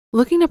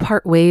Looking to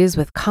part ways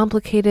with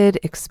complicated,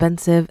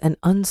 expensive, and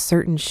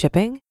uncertain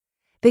shipping?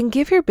 Then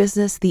give your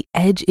business the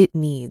edge it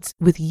needs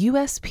with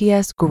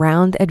USPS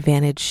Ground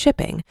Advantage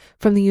shipping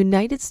from the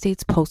United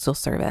States Postal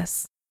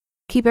Service.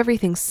 Keep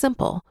everything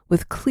simple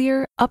with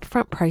clear,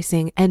 upfront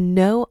pricing and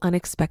no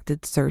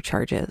unexpected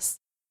surcharges.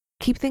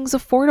 Keep things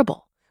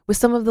affordable with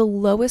some of the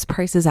lowest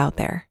prices out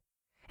there.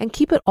 And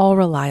keep it all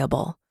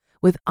reliable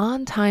with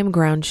on-time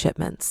ground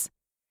shipments.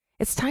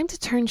 It's time to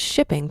turn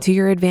shipping to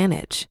your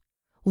advantage.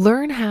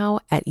 Learn how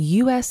at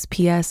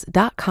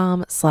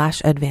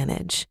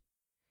USPS.com/advantage.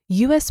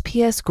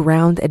 USPS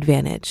Ground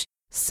Advantage.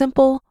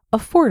 Simple,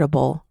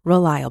 affordable,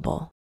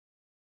 reliable.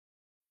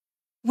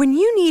 When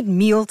you need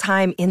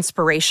mealtime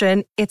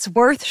inspiration, it's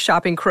worth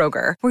shopping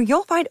Kroger, where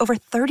you'll find over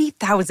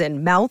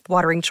 30,000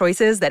 mouth-watering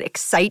choices that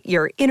excite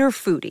your inner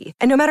foodie.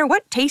 And no matter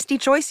what tasty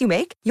choice you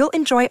make, you'll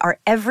enjoy our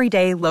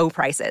everyday low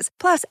prices,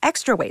 plus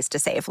extra ways to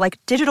save, like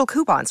digital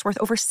coupons worth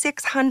over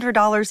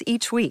 $600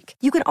 each week.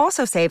 You can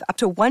also save up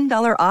to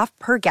 $1 off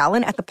per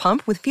gallon at the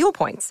pump with fuel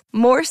points.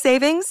 More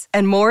savings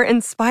and more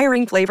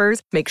inspiring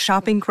flavors make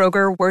shopping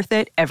Kroger worth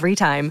it every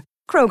time.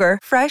 Kroger,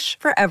 fresh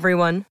for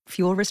everyone.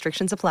 Fuel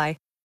restrictions apply.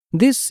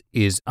 This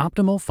is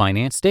Optimal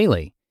Finance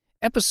Daily,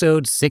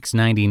 episode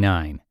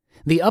 699,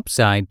 The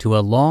Upside to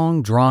a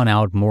Long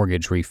Drawn-Out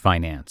Mortgage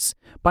Refinance,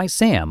 by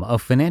Sam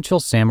of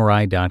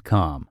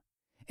FinancialSamurai.com.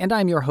 And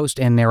I'm your host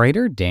and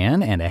narrator,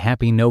 Dan, and a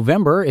happy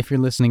November if you're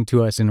listening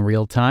to us in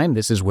real time.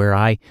 This is where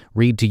I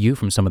read to you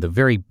from some of the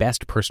very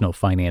best personal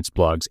finance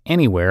blogs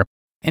anywhere.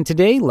 And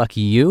today,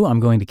 lucky you, I'm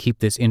going to keep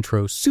this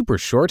intro super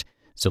short,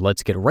 so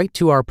let's get right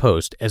to our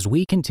post as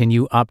we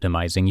continue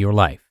optimizing your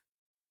life.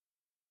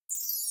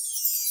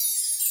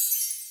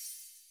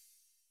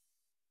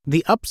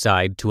 The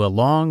Upside to a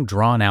Long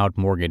Drawn-Out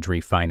Mortgage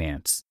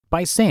Refinance,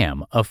 by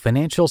Sam of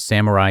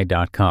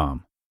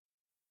FinancialSamurai.com.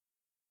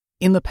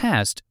 In the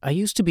past, I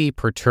used to be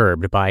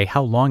perturbed by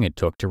how long it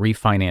took to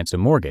refinance a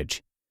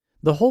mortgage.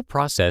 The whole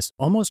process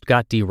almost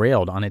got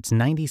derailed on its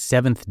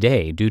 97th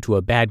day due to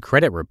a bad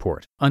credit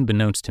report,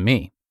 unbeknownst to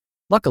me.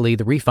 Luckily,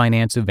 the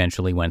refinance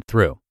eventually went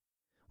through.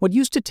 What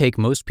used to take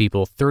most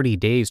people 30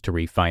 days to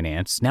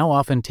refinance now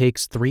often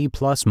takes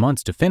 3+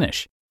 months to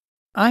finish.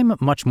 I'm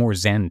much more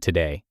zen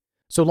today.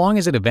 So long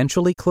as it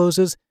eventually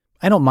closes,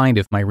 I don't mind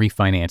if my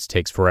refinance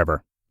takes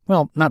forever.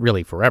 Well, not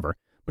really forever,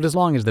 but as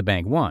long as the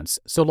bank wants,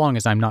 so long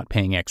as I'm not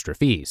paying extra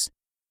fees.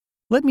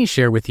 Let me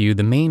share with you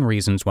the main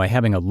reasons why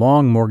having a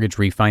long mortgage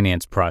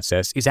refinance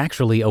process is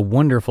actually a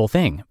wonderful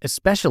thing,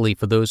 especially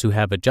for those who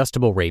have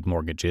adjustable rate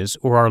mortgages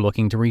or are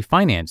looking to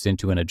refinance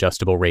into an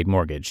adjustable rate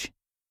mortgage.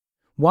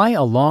 Why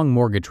a long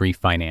mortgage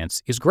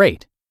refinance is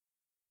great.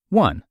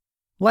 1.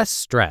 Less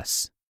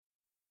stress.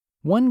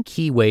 One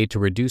key way to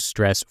reduce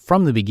stress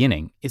from the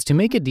beginning is to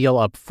make a deal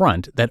up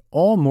front that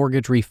all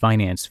mortgage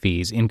refinance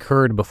fees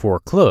incurred before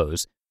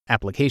close,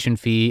 application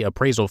fee,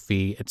 appraisal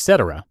fee,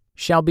 etc.,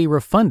 shall be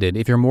refunded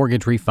if your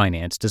mortgage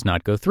refinance does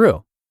not go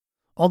through.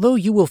 Although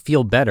you will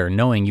feel better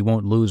knowing you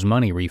won't lose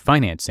money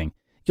refinancing,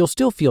 you'll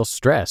still feel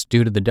stressed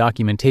due to the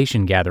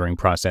documentation gathering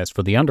process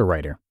for the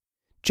underwriter.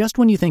 Just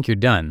when you think you're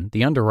done,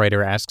 the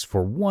underwriter asks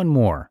for one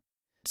more.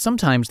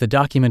 Sometimes the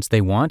documents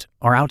they want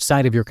are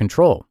outside of your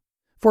control.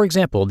 For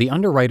example, the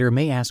underwriter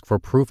may ask for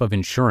proof of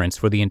insurance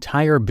for the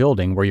entire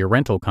building where your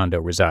rental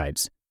condo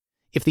resides.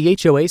 If the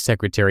HOA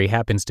secretary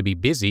happens to be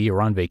busy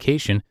or on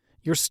vacation,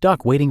 you're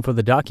stuck waiting for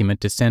the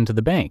document to send to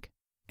the bank.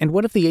 And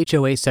what if the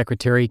HOA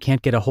secretary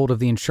can't get a hold of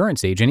the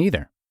insurance agent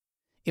either?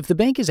 If the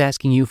bank is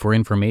asking you for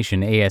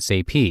information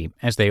ASAP,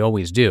 as they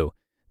always do,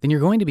 then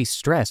you're going to be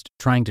stressed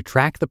trying to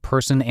track the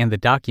person and the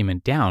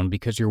document down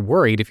because you're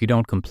worried if you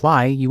don't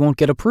comply, you won't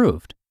get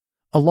approved.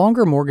 A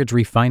longer mortgage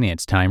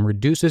refinance time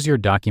reduces your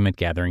document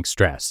gathering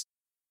stress.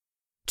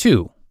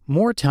 2.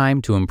 More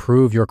time to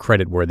improve your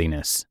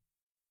creditworthiness.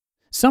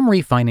 Some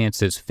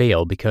refinances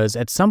fail because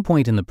at some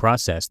point in the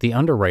process, the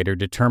underwriter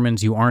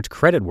determines you aren't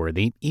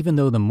creditworthy even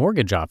though the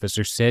mortgage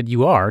officer said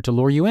you are to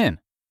lure you in.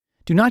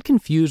 Do not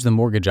confuse the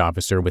mortgage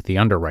officer with the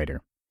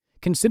underwriter.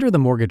 Consider the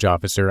mortgage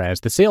officer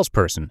as the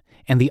salesperson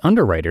and the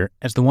underwriter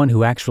as the one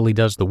who actually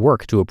does the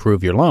work to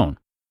approve your loan.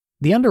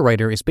 The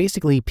underwriter is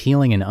basically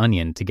peeling an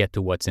onion to get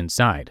to what's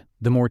inside.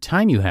 The more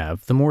time you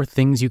have, the more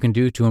things you can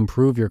do to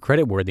improve your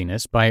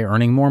creditworthiness by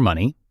earning more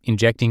money,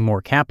 injecting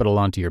more capital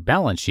onto your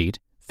balance sheet,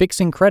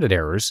 fixing credit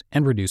errors,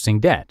 and reducing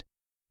debt.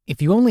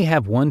 If you only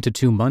have 1 to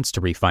 2 months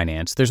to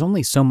refinance, there's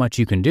only so much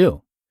you can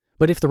do.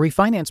 But if the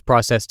refinance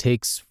process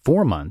takes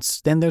 4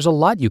 months, then there's a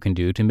lot you can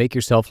do to make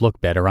yourself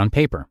look better on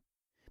paper.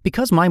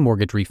 Because my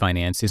mortgage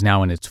refinance is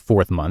now in its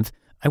 4th month,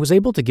 I was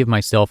able to give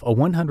myself a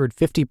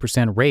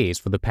 150% raise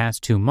for the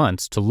past 2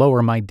 months to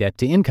lower my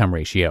debt-to-income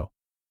ratio.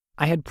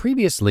 I had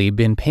previously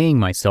been paying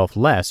myself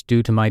less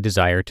due to my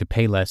desire to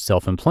pay less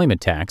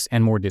self-employment tax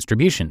and more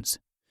distributions.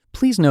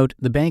 Please note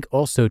the bank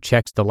also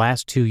checks the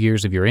last 2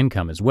 years of your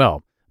income as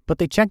well, but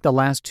they check the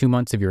last 2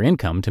 months of your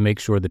income to make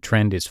sure the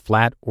trend is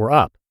flat or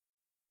up.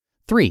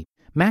 3.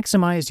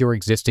 Maximize your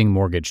existing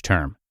mortgage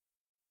term.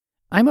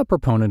 I'm a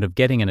proponent of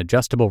getting an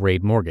adjustable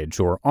rate mortgage,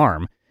 or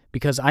ARM,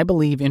 because I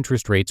believe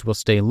interest rates will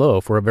stay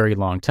low for a very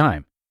long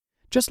time.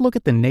 Just look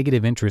at the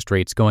negative interest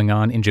rates going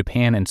on in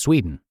Japan and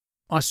Sweden.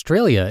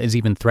 Australia is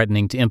even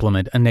threatening to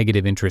implement a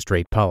negative interest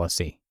rate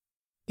policy.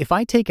 If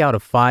I take out a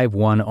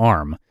 5-1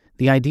 ARM,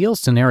 the ideal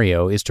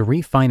scenario is to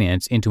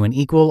refinance into an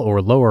equal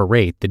or lower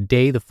rate the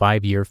day the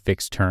 5-year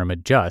fixed term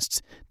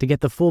adjusts to get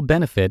the full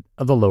benefit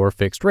of the lower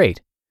fixed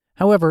rate.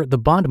 However, the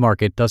bond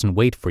market doesn't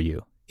wait for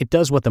you. It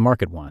does what the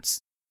market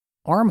wants.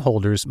 ARM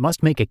holders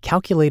must make a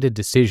calculated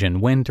decision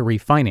when to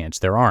refinance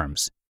their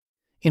ARMs.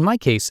 In my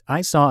case,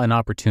 I saw an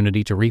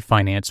opportunity to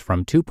refinance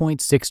from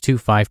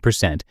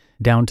 2.625%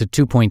 down to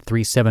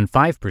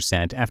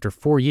 2.375% after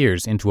 4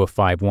 years into a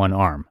 5-1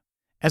 ARM.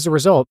 As a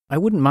result, I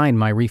wouldn't mind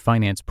my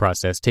refinance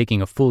process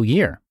taking a full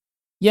year.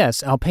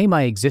 Yes, I'll pay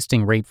my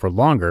existing rate for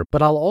longer,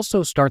 but I'll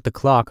also start the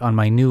clock on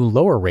my new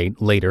lower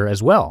rate later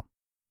as well.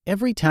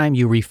 Every time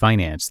you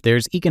refinance,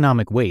 there's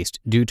economic waste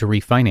due to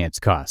refinance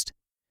cost.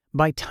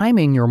 By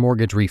timing your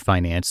mortgage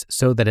refinance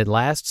so that it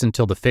lasts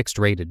until the fixed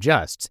rate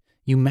adjusts,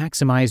 you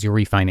maximize your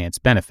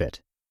refinance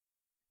benefit.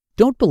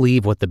 Don't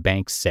believe what the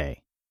banks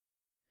say.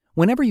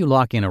 Whenever you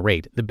lock in a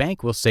rate, the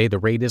bank will say the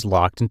rate is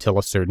locked until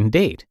a certain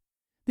date.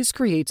 This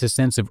creates a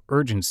sense of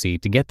urgency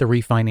to get the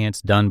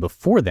refinance done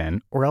before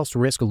then, or else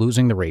risk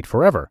losing the rate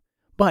forever.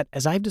 But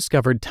as I've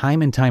discovered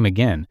time and time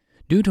again,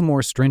 due to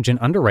more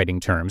stringent underwriting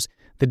terms,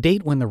 the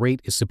date when the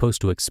rate is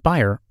supposed to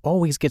expire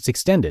always gets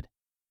extended.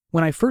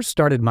 When I first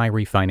started my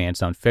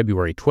refinance on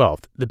February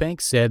 12th, the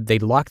bank said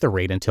they'd lock the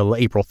rate until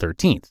April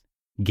 13th.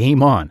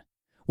 Game on.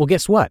 Well,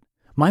 guess what?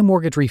 My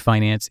mortgage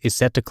refinance is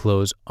set to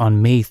close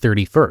on May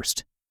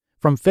 31st.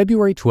 From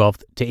February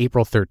 12th to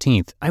April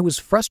 13th, I was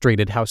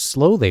frustrated how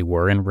slow they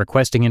were in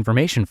requesting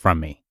information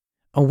from me.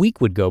 A week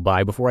would go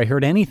by before I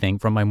heard anything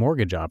from my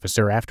mortgage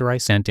officer after I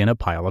sent in a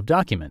pile of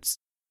documents.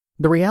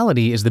 The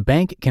reality is the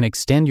bank can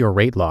extend your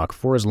rate lock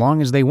for as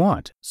long as they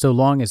want, so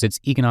long as it's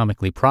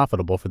economically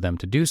profitable for them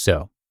to do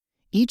so.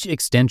 Each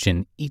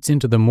extension eats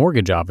into the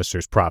mortgage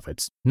officer's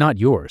profits, not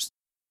yours.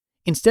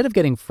 Instead of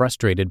getting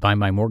frustrated by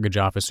my mortgage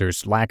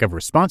officer's lack of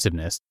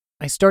responsiveness,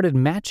 I started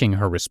matching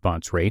her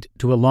response rate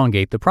to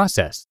elongate the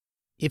process.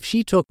 If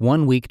she took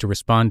 1 week to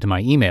respond to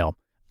my email,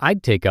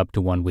 I'd take up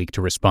to 1 week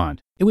to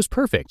respond. It was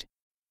perfect.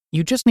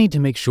 You just need to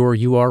make sure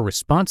you are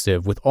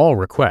responsive with all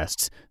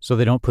requests so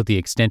they don't put the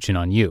extension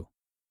on you.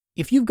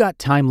 If you've got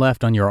time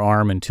left on your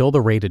ARM until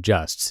the rate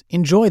adjusts,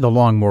 enjoy the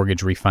long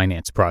mortgage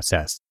refinance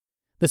process.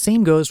 The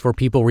same goes for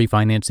people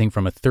refinancing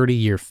from a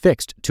 30-year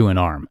fixed to an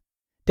ARM.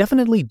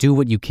 Definitely do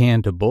what you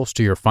can to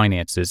bolster your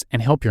finances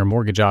and help your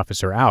mortgage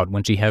officer out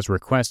when she has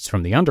requests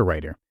from the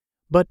underwriter.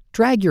 But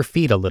drag your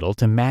feet a little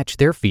to match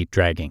their feet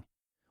dragging.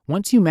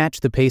 Once you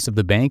match the pace of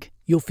the bank,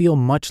 you'll feel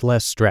much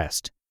less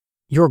stressed.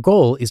 Your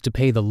goal is to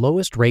pay the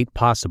lowest rate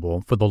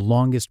possible for the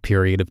longest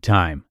period of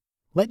time.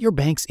 Let your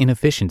bank's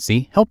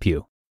inefficiency help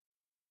you.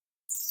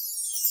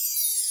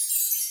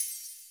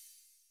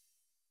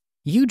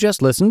 You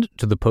just listened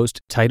to the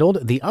post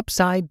titled The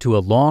Upside to a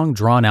Long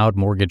Drawn-Out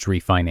Mortgage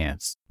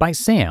Refinance by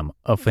Sam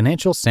of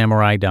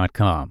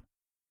FinancialSamurai.com.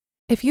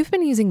 If you've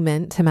been using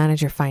Mint to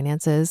manage your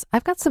finances,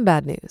 I've got some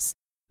bad news.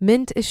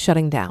 Mint is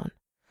shutting down.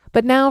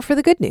 But now for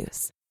the good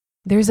news.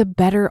 There's a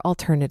better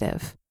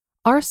alternative.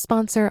 Our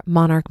sponsor,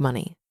 Monarch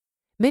Money.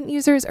 Mint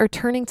users are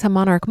turning to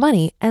Monarch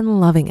Money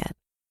and loving it.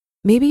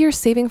 Maybe you're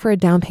saving for a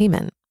down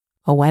payment,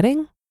 a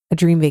wedding, a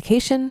dream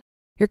vacation,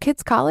 your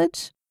kid's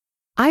college.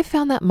 I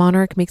found that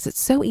Monarch makes it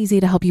so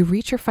easy to help you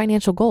reach your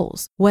financial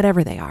goals,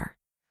 whatever they are.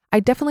 I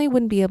definitely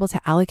wouldn't be able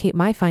to allocate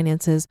my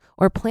finances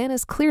or plan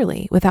as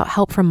clearly without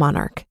help from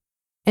Monarch.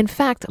 In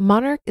fact,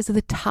 Monarch is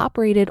the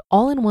top-rated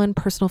all-in-one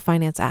personal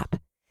finance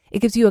app. It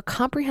gives you a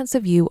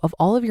comprehensive view of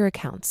all of your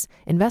accounts,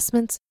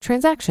 investments,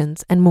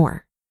 transactions, and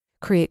more.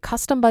 Create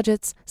custom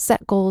budgets,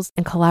 set goals,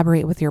 and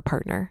collaborate with your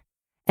partner.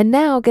 And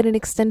now get an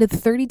extended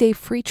 30-day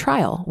free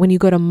trial when you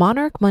go to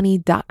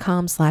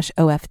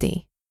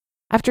monarchmoney.com/OFD.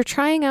 After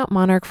trying out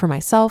Monarch for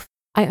myself,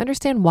 I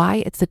understand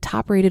why it's the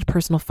top-rated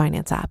personal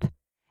finance app.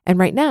 And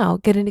right now,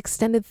 get an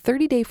extended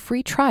 30-day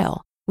free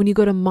trial when you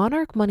go to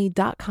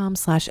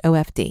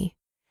monarchmoney.com/OFD.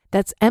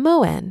 That's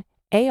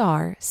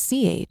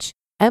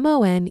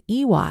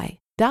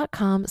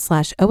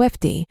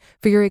monarchmoney.com/OFD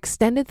for your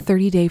extended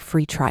 30-day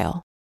free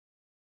trial.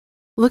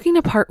 Looking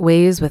to part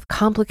ways with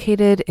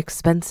complicated,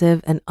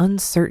 expensive, and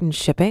uncertain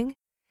shipping?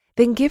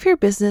 Then give your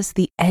business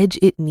the edge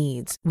it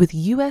needs with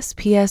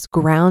USPS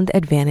Ground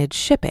Advantage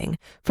shipping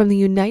from the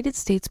United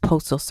States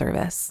Postal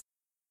Service.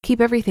 Keep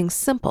everything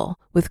simple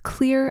with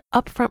clear,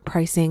 upfront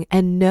pricing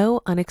and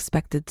no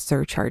unexpected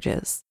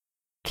surcharges.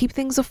 Keep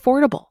things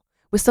affordable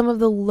with some of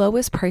the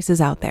lowest prices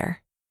out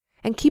there.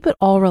 And keep it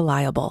all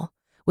reliable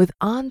with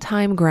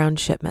on-time ground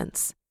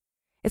shipments.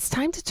 It's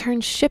time to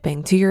turn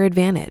shipping to your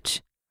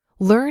advantage.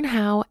 Learn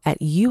how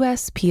at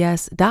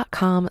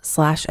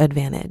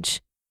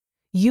USPS.com/advantage.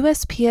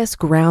 USPS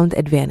Ground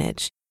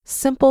Advantage.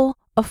 Simple,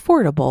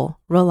 affordable,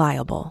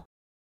 reliable.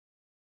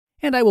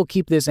 And I will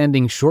keep this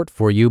ending short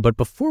for you, but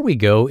before we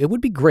go, it would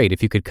be great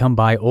if you could come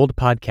by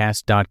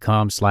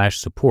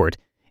oldpodcast.com/support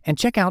and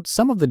check out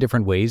some of the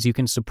different ways you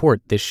can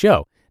support this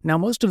show. Now,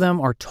 most of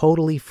them are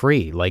totally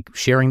free, like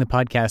sharing the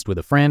podcast with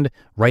a friend,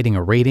 writing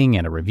a rating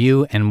and a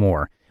review, and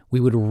more. We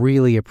would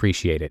really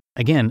appreciate it.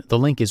 Again, the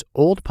link is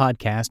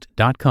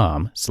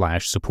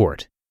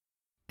oldpodcast.com/support.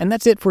 And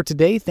that's it for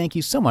today. Thank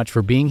you so much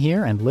for being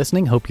here and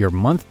listening. Hope your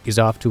month is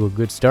off to a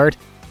good start.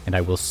 And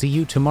I will see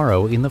you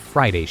tomorrow in the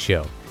Friday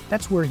show.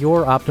 That's where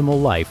your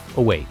optimal life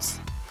awaits.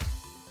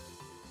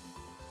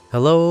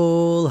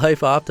 Hello,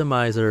 Life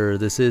Optimizer.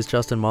 This is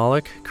Justin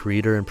Malik,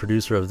 creator and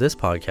producer of this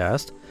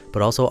podcast,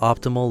 but also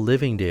Optimal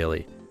Living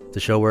Daily, the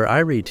show where I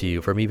read to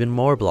you from even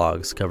more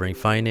blogs covering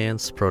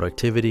finance,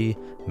 productivity,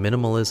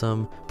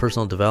 minimalism,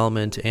 personal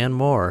development, and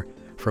more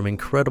from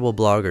incredible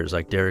bloggers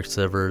like Derek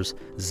Sivers,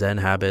 Zen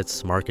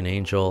Habits, Mark and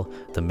Angel,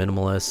 The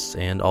Minimalists,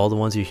 and all the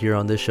ones you hear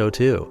on this show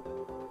too.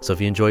 So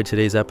if you enjoyed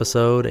today's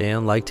episode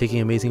and like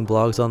taking amazing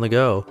blogs on the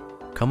go,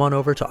 come on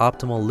over to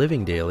Optimal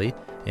Living Daily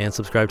and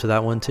subscribe to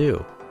that one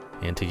too.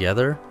 And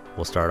together,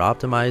 we'll start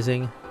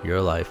optimizing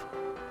your life.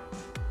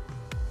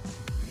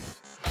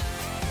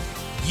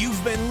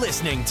 You've been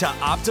listening to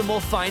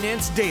Optimal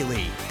Finance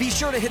Daily. Be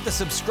sure to hit the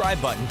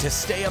subscribe button to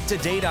stay up to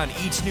date on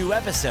each new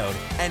episode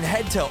and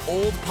head to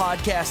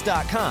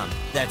oldpodcast.com.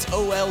 That's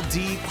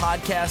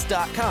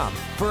OLDpodcast.com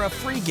for a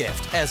free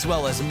gift as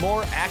well as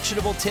more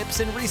actionable tips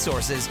and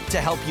resources to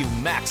help you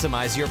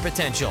maximize your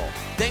potential.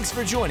 Thanks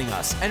for joining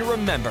us, and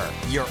remember,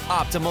 your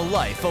optimal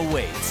life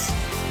awaits.